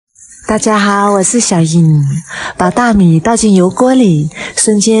大家好，我是小颖。把大米倒进油锅里，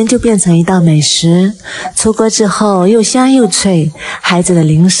瞬间就变成一道美食。出锅之后又香又脆，孩子的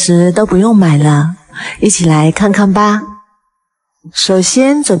零食都不用买了。一起来看看吧。首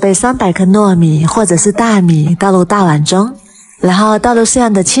先准备300克糯米或者是大米倒入大碗中，然后倒入适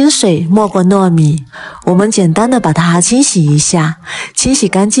量的清水没过糯米。我们简单的把它清洗一下，清洗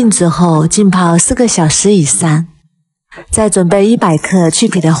干净之后浸泡4个小时以上。再准备100克去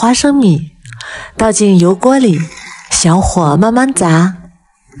皮的花生米，倒进油锅里，小火慢慢炸，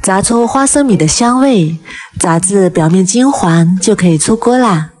炸出花生米的香味，炸至表面金黄就可以出锅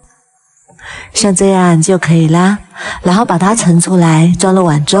啦。像这样就可以啦，然后把它盛出来，装入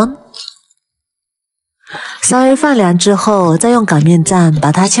碗中。稍微放凉之后，再用擀面杖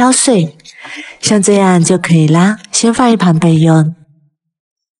把它敲碎，像这样就可以啦。先放一旁备用。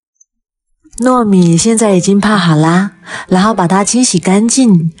糯米现在已经泡好啦，然后把它清洗干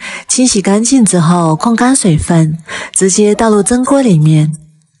净。清洗干净之后，控干水分，直接倒入蒸锅里面，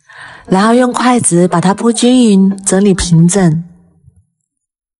然后用筷子把它铺均匀，整理平整。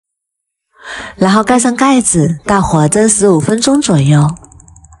然后盖上盖子，大火蒸15分钟左右。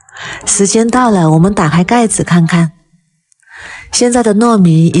时间到了，我们打开盖子看看。现在的糯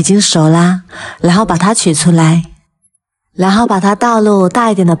米已经熟啦，然后把它取出来，然后把它倒入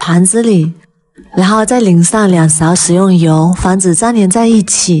大一点的盘子里，然后再淋上2勺食用油，防止粘连在一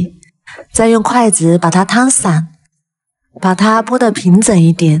起。再用筷子把它摊散，把它铺得平整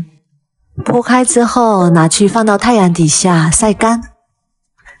一点。铺开之后，拿去放到太阳底下晒干。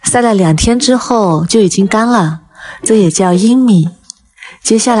晒了2天之后就已经干了，这也叫英米。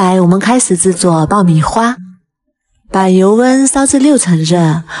接下来我们开始制作爆米花。把油温烧至60%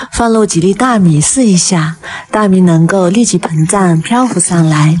热，放入几粒大米试一下，大米能够立即膨胀漂浮上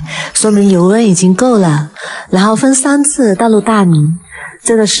来，说明油温已经够了。然后分3次倒入大米，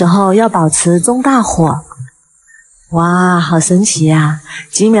这个时候要保持中大火。哇，好神奇呀！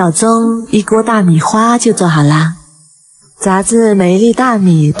几秒钟一锅大米花就做好啦。炸至每一粒大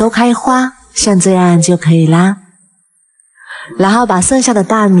米都开花，像这样就可以啦。然后把剩下的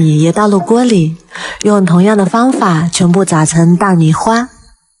大米也倒入锅里，用同样的方法全部炸成大米花。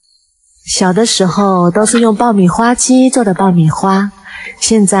小的时候都是用爆米花机做的爆米花，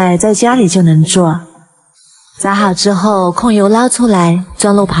现在在家里就能做。炸好之后控油捞出来，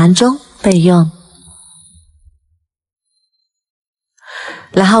装入盘中备用。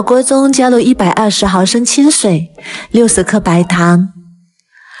然后锅中加入120毫升清水，60克白糖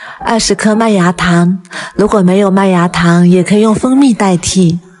，20克麦芽糖，如果没有麦芽糖也可以用蜂蜜代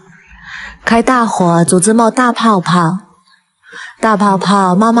替。开大火煮至冒大泡泡，大泡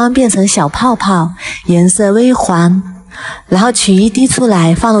泡慢慢变成小泡泡，颜色微黄，然后取1滴出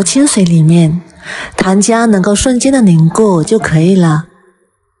来放入清水里面，糖浆能够瞬间的凝固就可以了。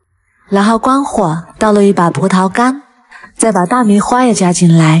然后关火，倒入1把葡萄干，再把大米花也加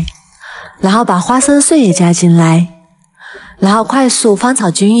进来，然后把花生碎也加进来，然后快速翻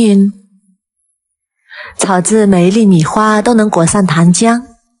炒均匀，炒至每一粒米花都能裹上糖浆，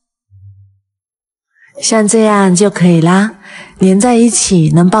像这样就可以啦，连在一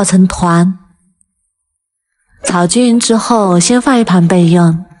起能抱成团。炒均匀之后先放一旁备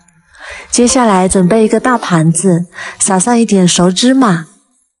用。接下来准备一个大盘子，撒上一点熟芝麻，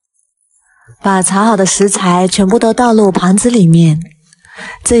把炒好的食材全部都倒入盘子里面。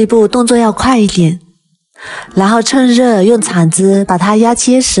这一步动作要快一点，然后趁热用铲子把它压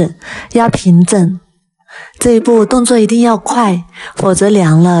结实，压平整。这一步动作一定要快，否则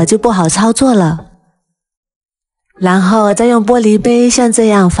凉了就不好操作了。然后再用玻璃杯像这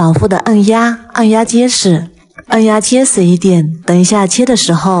样反复的按压，按压结实，按压结实一点，等一下切的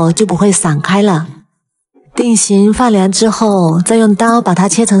时候就不会散开了。定型放凉之后，再用刀把它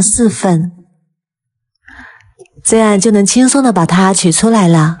切成4份，这样就能轻松的把它取出来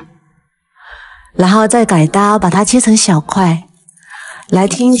了。然后再改刀把它切成小块。来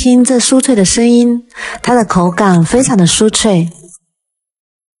听听这酥脆的声音，它的口感非常的酥脆。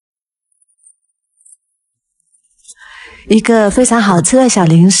一个非常好吃的小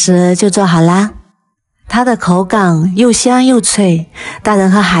零食就做好啦，它的口感又香又脆，大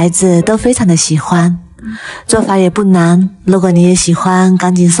人和孩子都非常的喜欢。做法也不难，如果你也喜欢，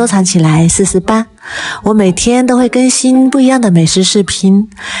赶紧收藏起来试试吧。我每天都会更新不一样的美食视频，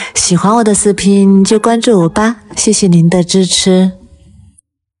喜欢我的视频就关注我吧，谢谢您的支持。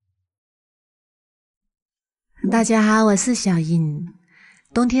大家好，我是小颖。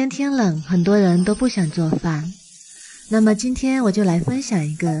冬天天冷，很多人都不想做饭，那么今天我就来分享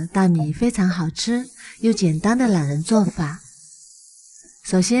一个大米非常好吃又简单的懒人做法。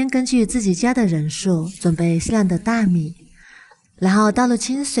首先根据自己家的人数准备适量的大米，然后倒入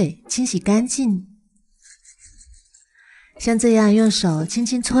清水清洗干净，像这样用手轻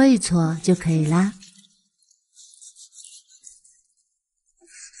轻搓一搓就可以啦。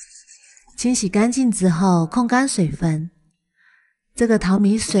清洗干净之后控干水分，这个淘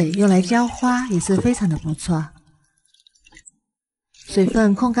米水用来浇花也是非常的不错。水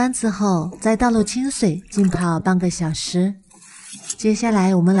分控干之后，再倒入清水浸泡半个小时。接下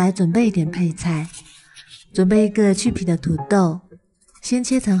来我们来准备一点配菜，准备一个去皮的土豆，先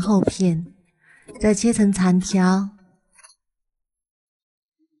切成厚片，再切成长条，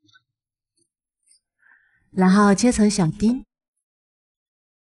然后切成小丁。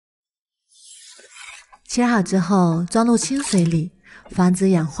切好之后装入清水里，防止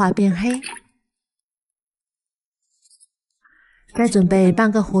氧化变黑。再准备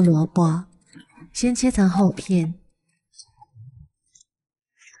半个胡萝卜，先切成厚片，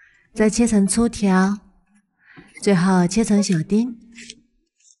再切成粗条，最后切成小丁。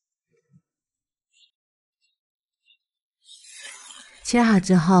切好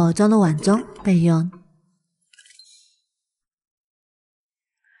之后装入碗中备用。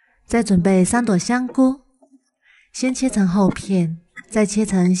再准备3朵香菇，先切成厚片，再切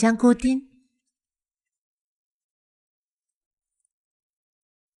成香菇丁。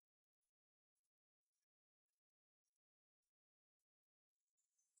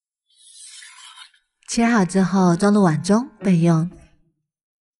切好之后装入碗中备用。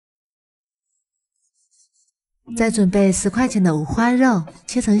再准备10块钱的五花肉，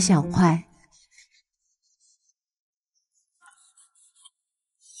切成小块。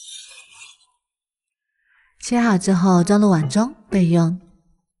切好之后装入碗中备用。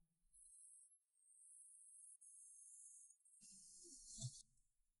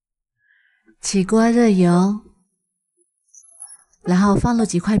起锅热油，然后放入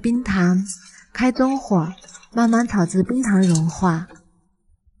几块冰糖，开中火，慢慢炒至冰糖融化，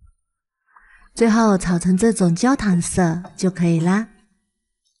最后炒成这种焦糖色就可以啦。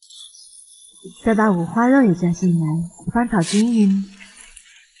再把五花肉也加进来，翻炒均匀。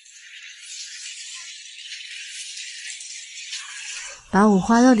把五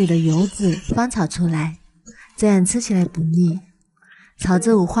花肉里的油脂翻炒出来，这样吃起来不腻。炒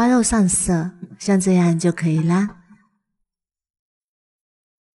至五花肉上色，像这样就可以啦。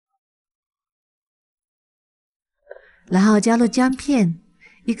然后加入姜片、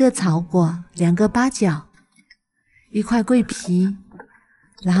1个草果、2个八角、1块桂皮，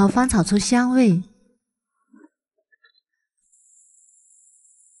然后翻炒出香味。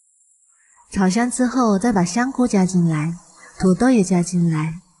炒香之后，再把香菇加进来，土豆也加进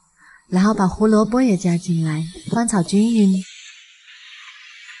来，然后把胡萝卜也加进来，翻炒均匀。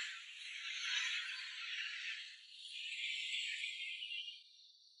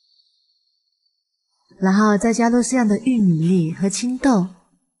然后再加入适量的玉米粒和青豆，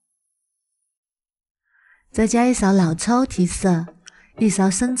再加1勺老抽提色，1勺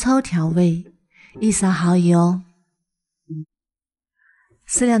生抽调味，1勺蚝油，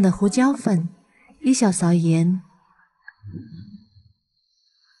适量的胡椒粉，1小勺盐，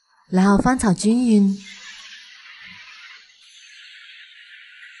然后翻炒均匀。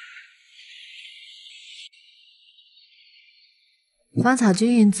翻炒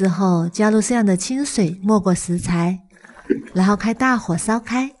均匀之后，加入适量的清水没过食材，然后开大火烧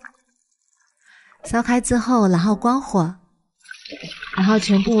开。烧开之后，然后关火，然后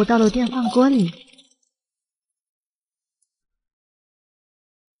全部倒入电饭锅里。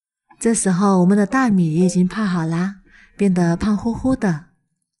这时候我们的大米已经泡好啦，变得胖乎乎的。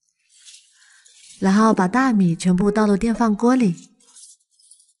然后把大米全部倒入电饭锅里。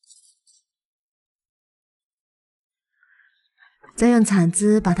再用铲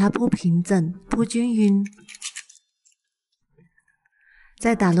子把它铺平整、铺均匀，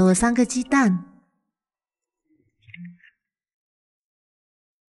再打入3个鸡蛋，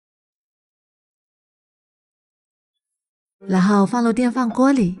然后放入电饭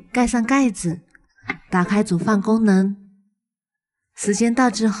锅里，盖上盖子，打开煮饭功能。时间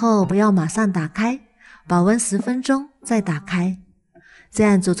到之后不要马上打开，保温10分钟再打开，这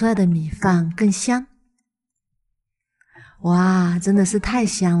样煮出来的米饭更香。哇，真的是太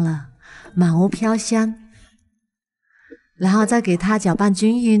香了，满屋飘香。然后再给它搅拌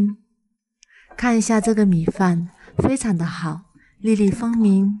均匀，看一下这个米饭非常的好，粒粒分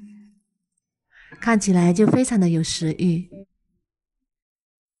明，看起来就非常的有食欲。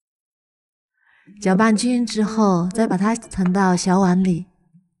搅拌均匀之后，再把它盛到小碗里。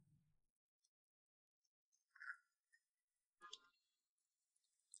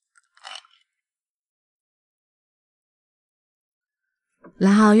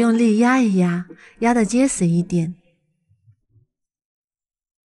然后用力压一压，压得结实一点。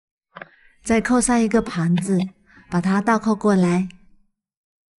再扣上一个盘子，把它倒扣过来，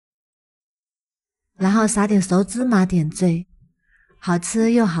然后撒点熟芝麻点缀，好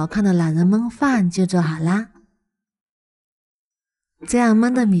吃又好看的懒人焖饭就做好啦。这样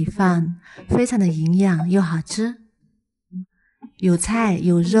焖的米饭非常的营养又好吃，有菜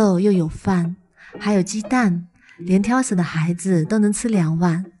有肉又有饭，还有鸡蛋，连挑食的孩子都能吃2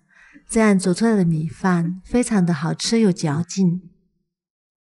碗。这样煮出来的米饭非常的好吃又嚼劲。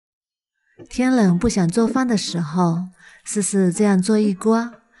天冷不想做饭的时候，试试这样做一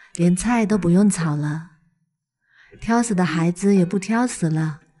锅，连菜都不用炒了。挑食的孩子也不挑食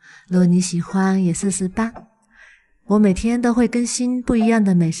了，如果你喜欢也试试吧。我每天都会更新不一样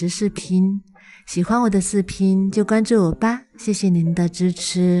的美食视频，喜欢我的视频就关注我吧，谢谢您的支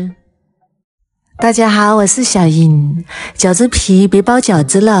持。大家好，我是小颖，饺子皮别包饺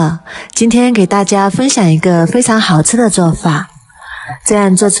子了。今天给大家分享一个非常好吃的做法，这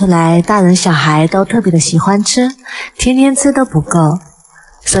样做出来大人小孩都特别的喜欢吃，天天吃都不够。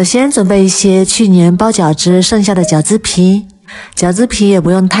首先准备一些去年包饺子剩下的饺子皮，饺子皮也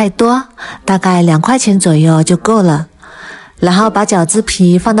不用太多，大概2块钱左右就够了。然后把饺子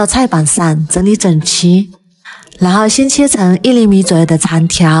皮放到菜板上整理整齐，然后先切成1厘米左右的长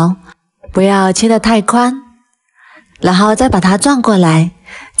条，不要切得太宽，然后再把它转过来，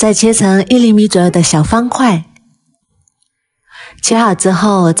再切成1厘米左右的小方块。切好之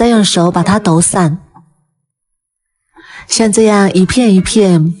后再用手把它抖散，像这样一片一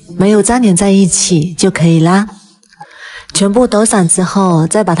片没有粘连在一起就可以啦。全部抖散之后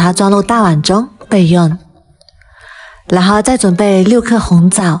再把它装入大碗中备用。然后再准备6克红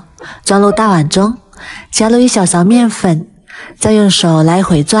枣，装入大碗中，加入1小勺面粉，再用手来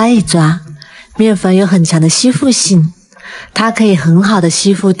回抓一抓。面粉有很强的吸附性，它可以很好的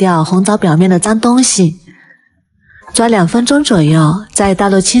吸附掉红枣表面的脏东西。抓2分钟左右，再倒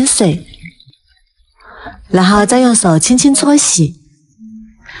入清水，然后再用手轻轻搓洗，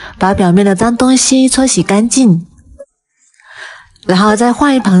把表面的脏东西搓洗干净，然后再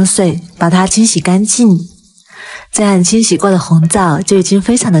换一盆水把它清洗干净。这样清洗过的红枣就已经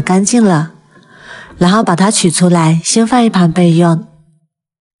非常的干净了，然后把它取出来，先放一旁备用。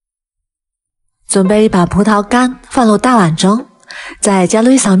准备一把葡萄干放入大碗中，再加入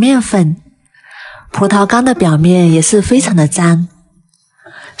1勺面粉。葡萄干的表面也是非常的脏，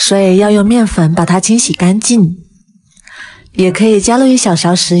所以要用面粉把它清洗干净。也可以加入1小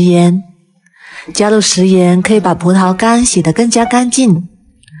勺食盐，加入食盐可以把葡萄干洗得更加干净。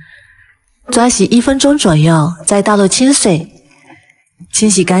抓洗1分钟左右，再倒入清水，清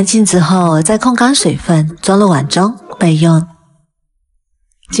洗干净之后再控干水分，装入碗中备用。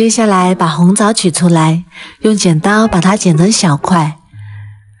接下来把红枣取出来，用剪刀把它剪成小块，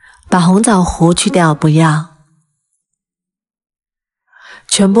把红枣核去掉不要。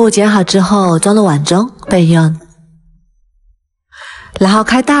全部剪好之后装入碗中备用。然后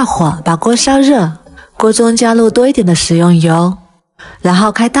开大火把锅烧热，锅中加入多一点的食用油，然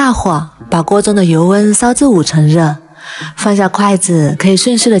后开大火把锅中的油温烧至5成热，放下筷子可以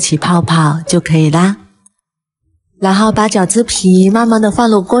顺势的起泡泡就可以啦。然后把饺子皮慢慢的放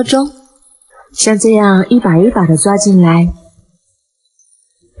入锅中，像这样一把一把的抓进来，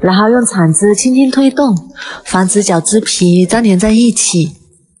然后用铲子轻轻推动，防止饺子皮粘连在一起。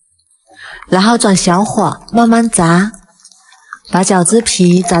然后转小火慢慢炸，把饺子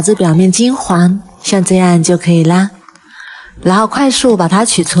皮炸至表面金黄，像这样就可以啦。然后快速把它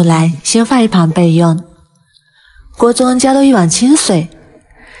取出来，先放一旁备用。锅中加入1碗清水，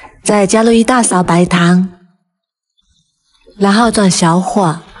再加入1大勺白糖，然后转小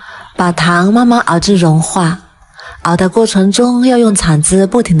火，把糖慢慢熬至融化。熬的过程中要用铲子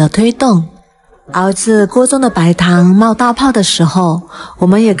不停的推动，熬至锅中的白糖冒大泡的时候，我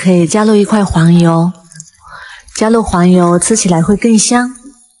们也可以加入1块黄油，加入黄油吃起来会更香。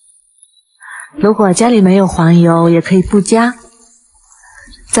如果家里没有黄油也可以不加。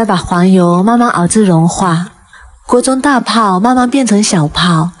再把黄油慢慢熬至融化，锅中大泡慢慢变成小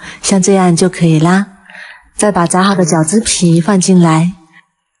泡，像这样就可以啦。再把炸好的饺子皮放进来，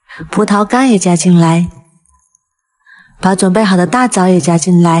葡萄干也加进来，把准备好的大枣也加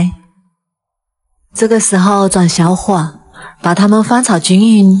进来。这个时候转小火，把它们翻炒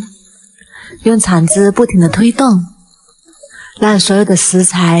均匀，用铲子不停的推动，让所有的食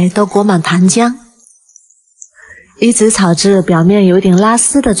材都裹满糖浆，一直炒至表面有点拉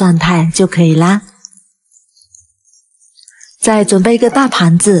丝的状态就可以啦。再准备一个大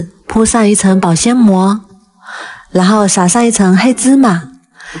盘子，铺上1层保鲜膜，然后撒上1层黑芝麻，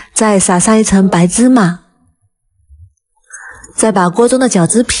再撒上1层白芝麻，再把锅中的饺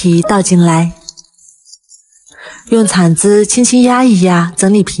子皮倒进来，用铲子轻轻压一压，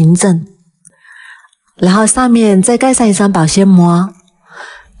整理平整，然后上面再盖上一层保鲜膜，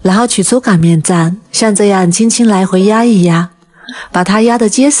然后取出擀面杖，像这样轻轻来回压一压，把它压得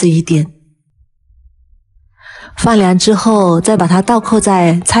结实一点。放凉之后，再把它倒扣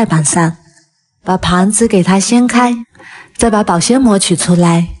在菜板上，把盘子给它掀开，再把保鲜膜取出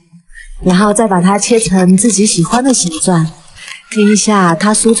来，然后再把它切成自己喜欢的形状。听一下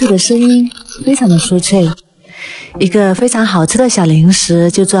它酥脆的声音，非常的酥脆。一个非常好吃的小零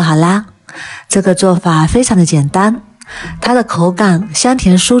食就做好啦。这个做法非常的简单，它的口感香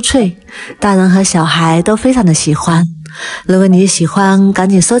甜酥脆，大人和小孩都非常的喜欢。如果你喜欢，赶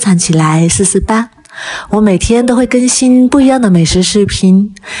紧收藏起来试试吧。我每天都会更新不一样的美食视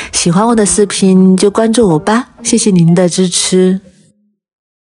频，喜欢我的视频就关注我吧，谢谢您的支持。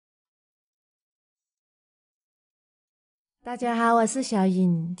大家好，我是小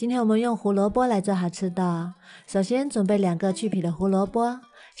颖，今天我们用胡萝卜来做好吃的。首先准备2个去皮的胡萝卜，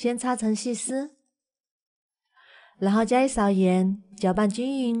先擦成细丝，然后加1勺盐，搅拌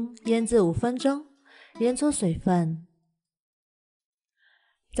均匀，腌制5分钟，腌出水分。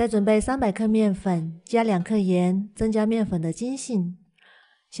再准备300克面粉，加2克盐，增加面粉的筋性。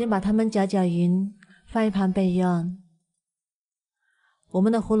先把它们搅匀，放一旁备用。我们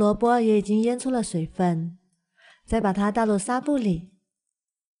的胡萝卜也已经腌出了水分，再把它倒入纱布里，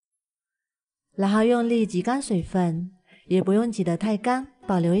然后用力挤干水分，也不用挤得太干，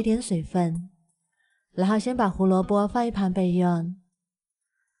保留一点水分。然后先把胡萝卜放一旁备用，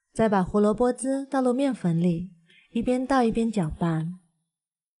再把胡萝卜汁倒入面粉里，一边倒一边搅拌。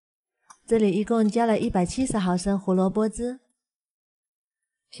这里一共加了170毫升胡萝卜汁，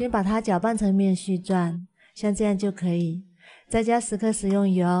先把它搅拌成面絮状，像这样就可以。再加10克食用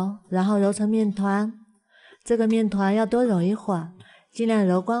油，然后揉成面团。这个面团要多揉一会儿，尽量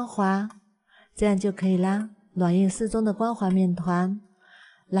揉光滑，这样就可以啦。软硬适中的光滑面团，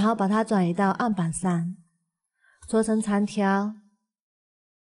然后把它转移到案板上，搓成长条，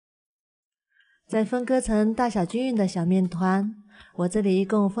再分割成大小均匀的小面团。我这里一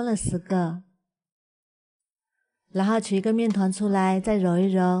共分了10个，然后取一个面团出来，再揉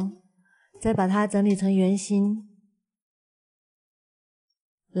一揉，再把它整理成圆形，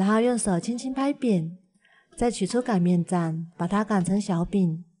然后用手轻轻拍扁，再取出擀面杖，把它擀成小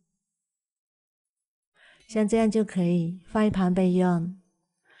饼，像这样就可以，放一旁备用。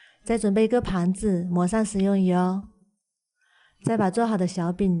再准备一个盘子，抹上食用油，再把做好的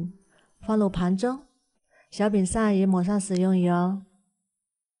小饼放入盘中，小饼上也抹上食用油，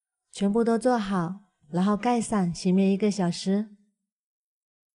全部都做好，然后盖上，熄灭1个小时。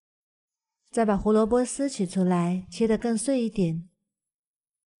再把胡萝卜丝取出来，切得更碎一点。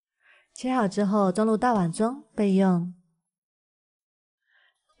切好之后装入大碗中备用。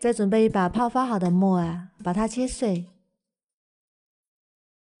再准备一把泡发好的木耳，把它切碎。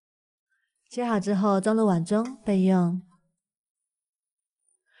切好之后装入碗中备用。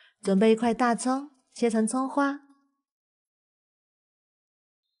准备1块大葱，切成葱花。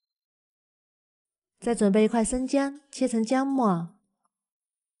再准备1块生姜，切成姜末，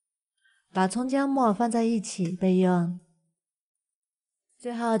把葱姜末放在一起备用。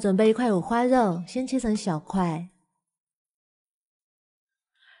最后准备1块五花肉，先切成小块，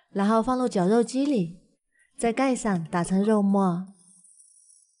然后放入绞肉机里，再盖上打成肉末。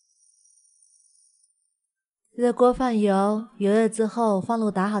热锅放油，油热之后放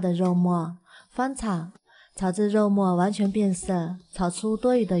入打好的肉末，翻炒，炒至肉末完全变色，炒出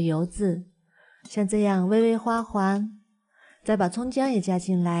多余的油脂，像这样微微花黄。再把葱姜也加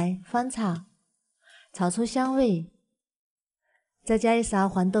进来，翻炒，炒出香味。再加1勺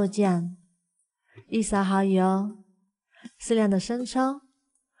黄豆酱，1勺蚝油，适量的生抽，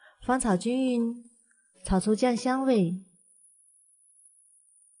翻炒均匀，炒出酱香味。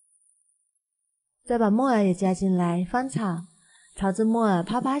再把木耳也加进来，翻炒，炒至木耳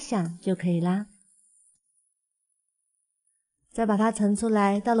啪啪响就可以啦。再把它盛出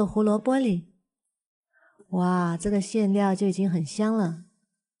来，倒入胡萝卜里。哇，这个馅料就已经很香了。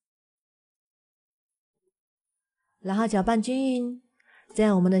然后搅拌均匀，这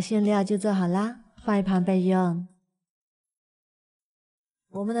样我们的馅料就做好啦，放一旁备用。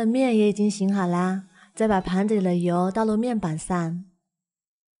我们的面也已经醒好啦，再把盘子里的油倒入面板上，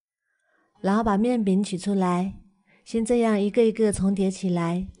然后把面饼取出来，先这样一个一个重叠起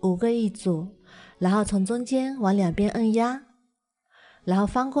来，5个一组，然后从中间往2边按压，然后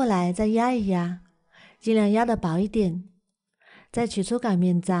翻过来再压一压，尽量压得薄一点。再取出擀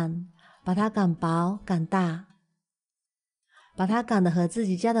面杖，把它擀薄擀大，把它擀得和自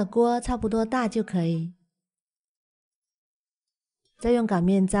己家的锅差不多大就可以。再用擀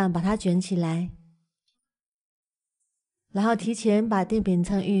面杖把它卷起来，然后提前把电饼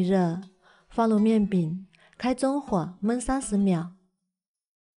铛预热，放入面饼，开中火焖30秒。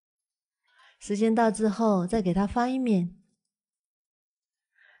时间到之后，再给它翻一面。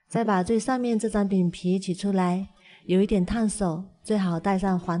再把最上面这张饼皮取出来，有一点烫手，最好戴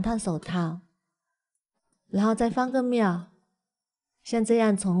上防烫手套。然后再翻个面，像这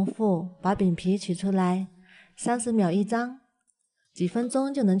样重复把饼皮取出来，30秒一张，几分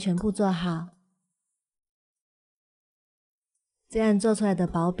钟就能全部做好。这样做出来的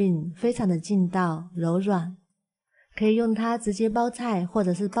薄饼非常的劲道柔软，可以用它直接包菜或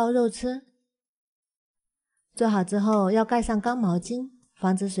者是包肉吃。做好之后要盖上干毛巾，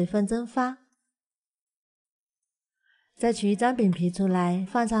防止水分蒸发。再取一张饼皮出来，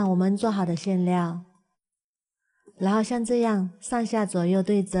放上我们做好的馅料，然后像这样上下左右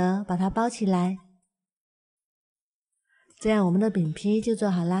对折把它包起来。这样我们的饼皮就做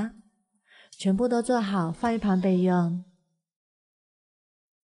好啦，全部都做好放一旁备用。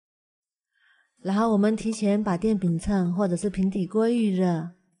然后我们提前把电饼秤或者是平底锅预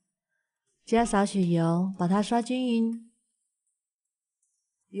热，加少许油，把它刷均匀。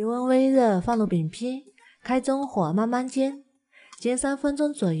油温微热，放入饼皮，开中火慢慢煎，煎3分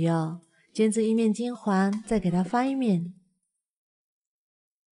钟左右，煎至一面金黄，再给它翻一面。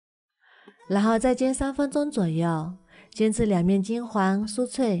然后再煎3分钟左右，煎至2面金黄酥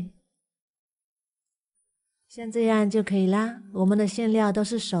脆。像这样就可以啦，我们的馅料都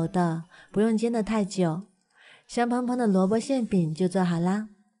是熟的，不用煎得太久，香喷喷的萝卜馅饼就做好啦。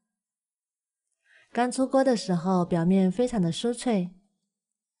刚出锅的时候，表面非常的酥脆，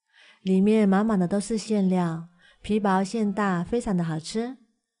里面满满的都是馅料，皮薄馅大，非常的好吃。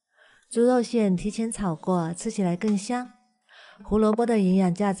猪肉馅提前炒过，吃起来更香。胡萝卜的营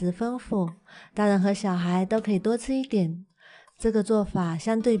养价值丰富，大人和小孩都可以多吃一点。这个做法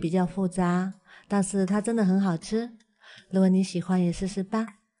相对比较复杂，但是它真的很好吃。如果你喜欢也试试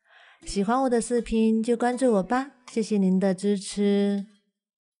吧。喜欢我的视频就关注我吧，谢谢您的支持。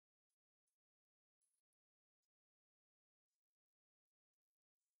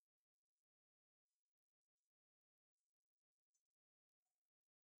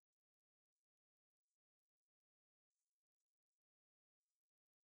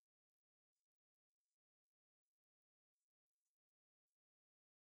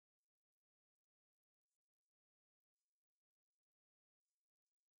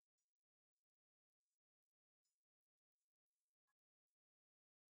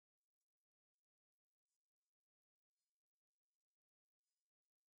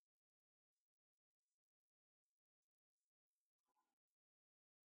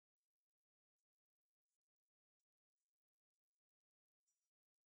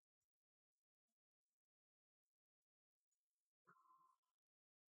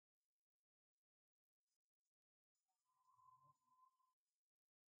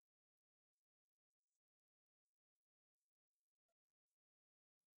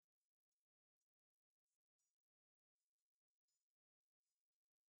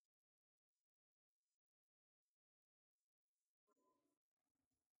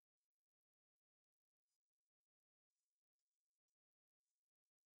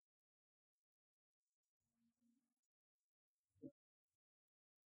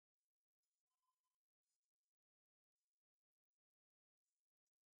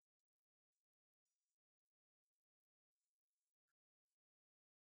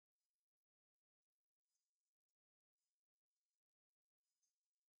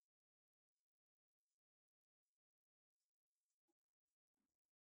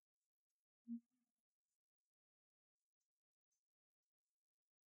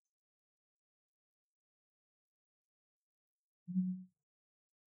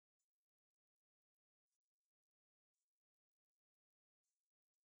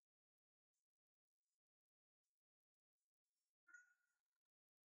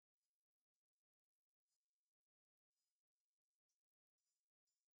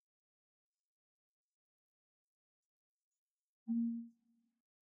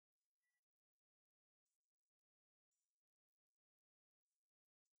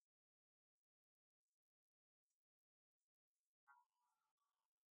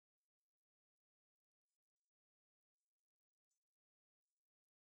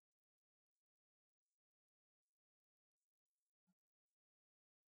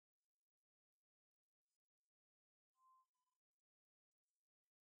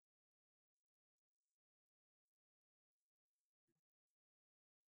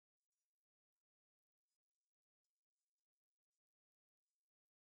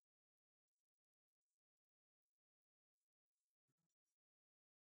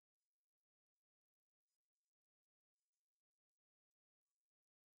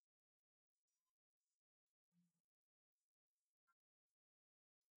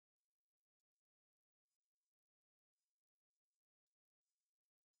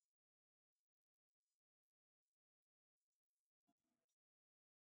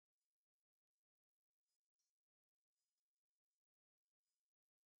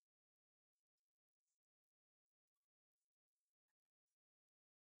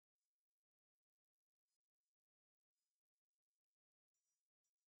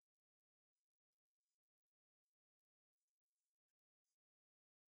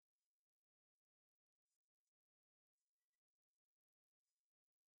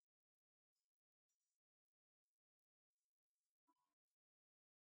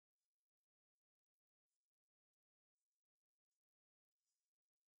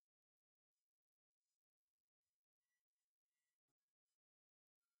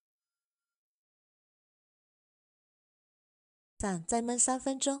上再焖3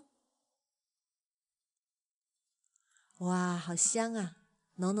分钟。哇，好香啊，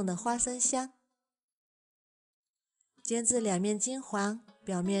浓浓的花生香。煎至两面金黄，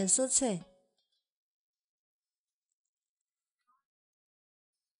表面酥脆。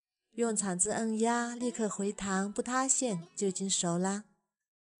用铲子按压，立刻回糖不塌陷，就已经熟啦。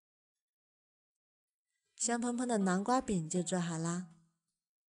香喷喷的南瓜饼就做好啦。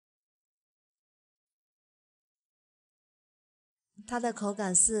它的口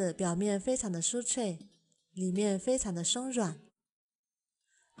感是表面非常的酥脆，里面非常的松软。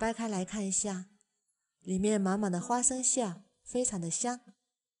掰开来看一下，里面满满的花生馅，非常的香，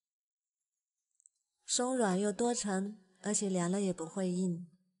松软又多层，而且凉了也不会硬。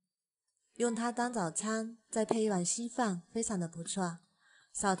用它当早餐，再配一碗稀饭，非常的不错。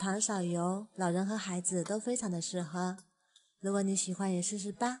少糖少油，老人和孩子都非常的适合。如果你喜欢也试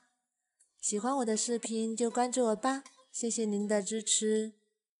试吧。喜欢我的视频就关注我吧，谢谢您的支持。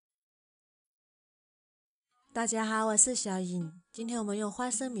大家好，我是小颖，今天我们用花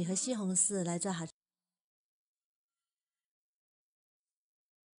生米和西红柿来做好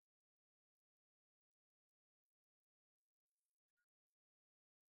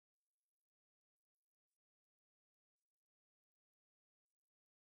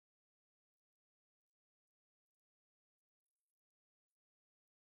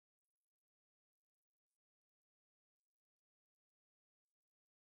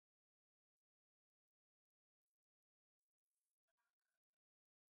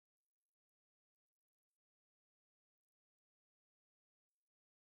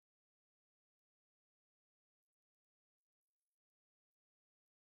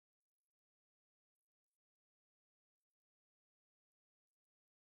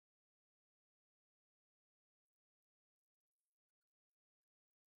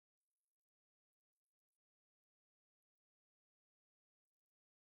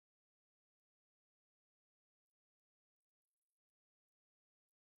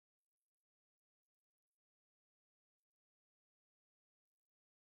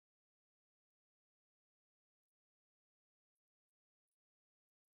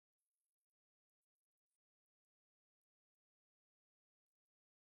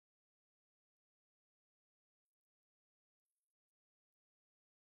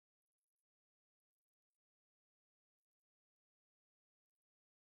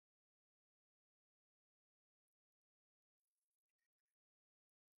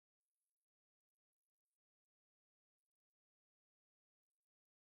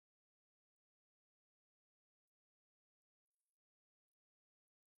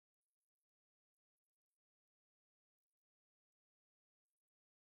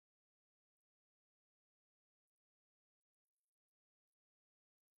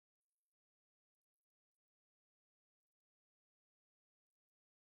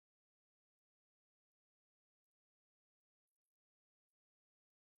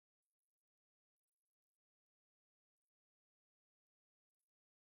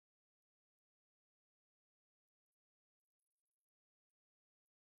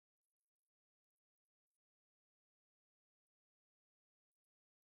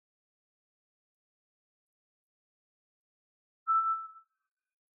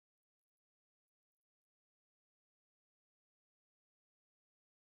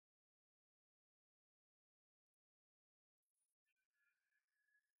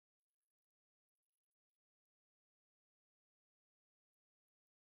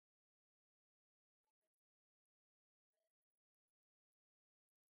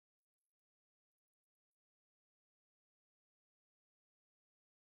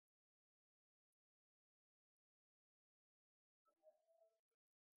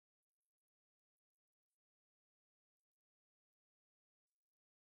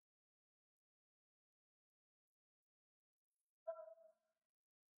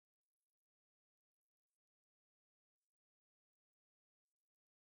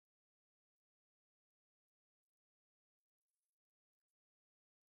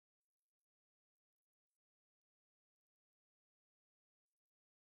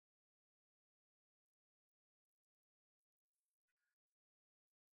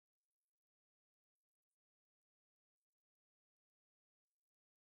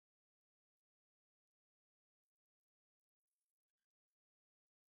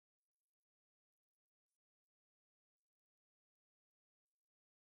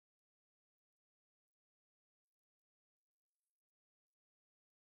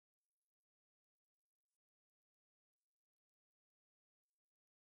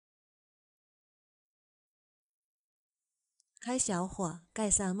开小火，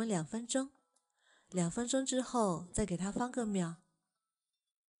盖上焖2分钟。2分钟之后再给它放个秒，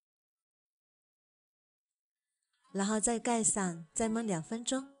然后再盖上，再焖2分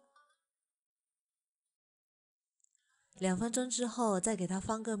钟。2分钟之后再给它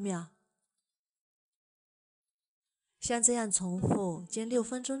放个秒，像这样重复煎6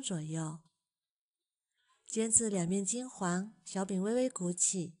分钟左右，煎至2面金黄，小饼微微鼓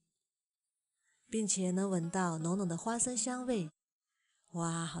起，并且能闻到浓浓的花生香味。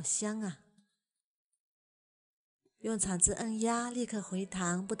哇，好香啊！用铲子按压，立刻回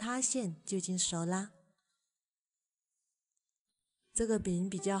弹不塌陷，就已经熟啦。这个饼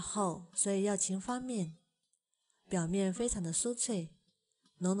比较厚，所以要勤翻面，表面非常的酥脆，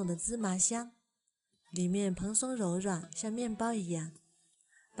浓浓的芝麻香，里面蓬松柔软，像面包一样。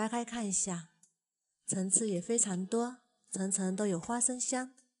掰开看一下，层次也非常多，层层都有花生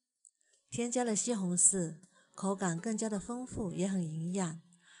香。添加了西红柿，口感更加的丰富，也很营养。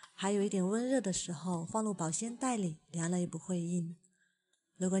还有一点温热的时候放入保鲜袋里，凉了也不会硬。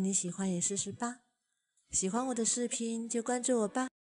如果你喜欢也试试吧。喜欢我的视频就关注我吧。